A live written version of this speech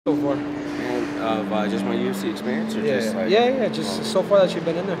So far? Of just my UFC experience, or Yeah, just like just so far that you've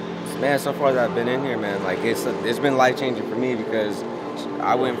been in there. man, so far that I've been in here, man, like it's been life changing for me because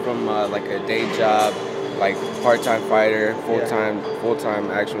I went from like a day job, like part-time fighter,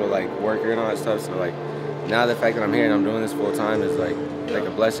 full-time actual like worker and all that stuff. So like now the fact that I'm here and I'm doing this full time is like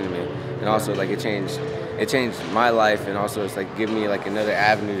a blessing to me, and also like it changed my life, and also it's like giving me like another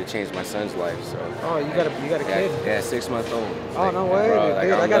avenue to change my son's life. So oh, you got a kid? Yeah, 6 months old. Oh, like, no way, bro,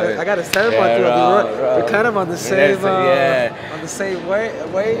 dude. Like, I got a 7-month old. We're kind of on the same on the same way.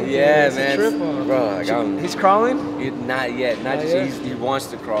 Yeah, it's man. A trip, bro, like he's crawling? Not yet. Not just yet? He wants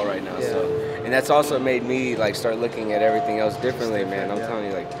to crawl right now. Yeah. So, and that's also made me like start looking at everything else differently, man. I'm telling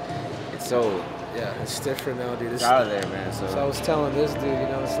you, like, it's so. Yeah, it's different now, dude. It's out of there, man. So I was telling this dude,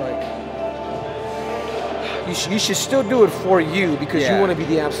 it's like you should still do it for you because you want to be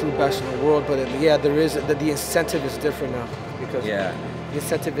the absolute best in the world. But there is the incentive is different now because the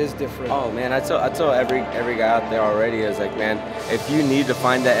incentive is different. Oh man, I tell every guy out there already is like, man, if you need to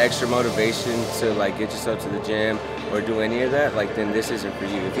find that extra motivation to like get yourself to the gym or do any of that, like then this isn't for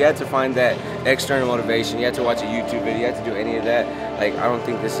you. If you had to find that external motivation, you had to watch a YouTube video, you had to do any of that, like I don't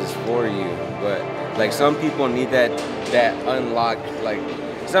think this is for you. But like some people need that unlocked, like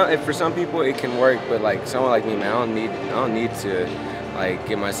for some people it can work, but like someone like me, man, I don't need to like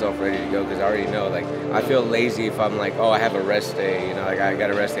get myself ready to go because I already know, like I feel lazy if I'm like, oh, I have a rest day, like I got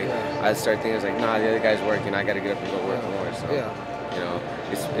a rest day. I start thinking it's like, nah, the other guy's working, I got to get up and go work more. So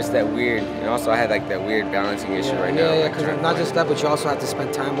it's that weird, and also I had like that weird balancing issue right now. Yeah, because not just that, but you also have to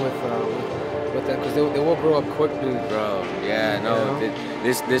spend time with them because they will grow up quick, dude. Bro,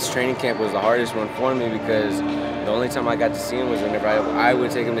 this training camp was the hardest one for me because the only time I got to see him was whenever I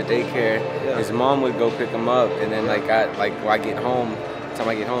would take him to daycare. His mom would go pick him up, and then when I get home, by the time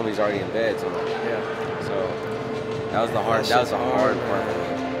I get home, he's already in bed. So that was the hard part.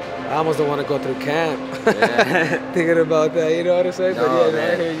 I almost don't want to go through camp thinking about that. You know what I'm saying? No, but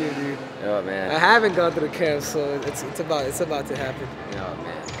man. I hear you, dude. Yeah, man. I haven't gone through camp, so it's about to happen. Yeah,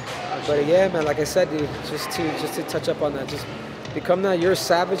 man. But yeah, man, like I said, dude, just to touch up on that, just become that. You're a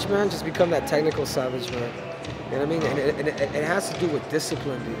savage, man. Just become that technical savage, man. You know what I mean? And it has to do with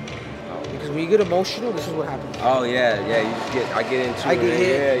discipline, dude. Because when you get emotional, this is what happens. Oh yeah. I get into it. I get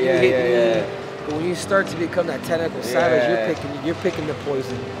hit. Yeah. But when you start to become that technical savage, you're picking the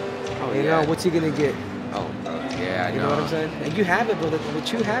poison. Oh, you know what's he gonna get? Oh, yeah, I know. You know what I'm saying? And you have it, brother.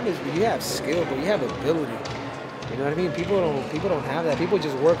 What you have is you have skill, but you have ability. You know what I mean? People don't have that. People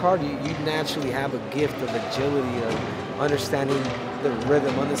just work hard. You naturally have a gift of agility, of understanding the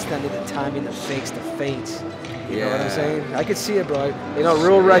rhythm, understanding the timing, the fakes, the feints. You know what I'm saying? I could see it, bro.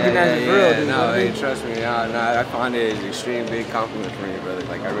 Real recognizes real, dude. No, hey, trust me. No, I find it an extreme big compliment for you, brother.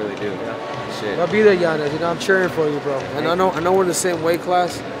 Like, I really do. Shit. I'll be there, Yanez. I'm cheering for you, bro. And I know we're in the same weight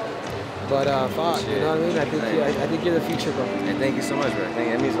class. But fuck, you know what I mean? I think you're the future, bro. And thank you so much, bro.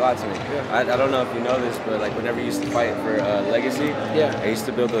 It means a lot to me. Yeah. I don't know if you know this, but like whenever you used to fight for Legacy, I used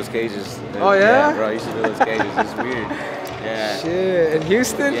to build those cages. Oh yeah? Yeah, bro. I used to build those cages. It's weird. Yeah. Shit. In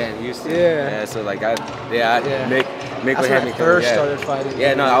Houston? Yeah, in Houston. Yeah. So like Mick would have me first started fighting.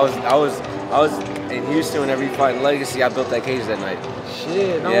 Yeah, no, I was in Houston whenever you fight in Legacy. I built that cage that night.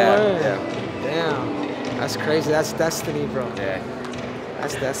 Shit. No way. Yeah. Damn. That's crazy. That's destiny, bro. Yeah.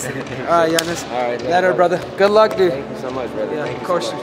 That's destiny. All right, Yanez. All right. Later, brother. Good luck, dude. Thank you so much, brother. Yeah, Thank you of course. So much.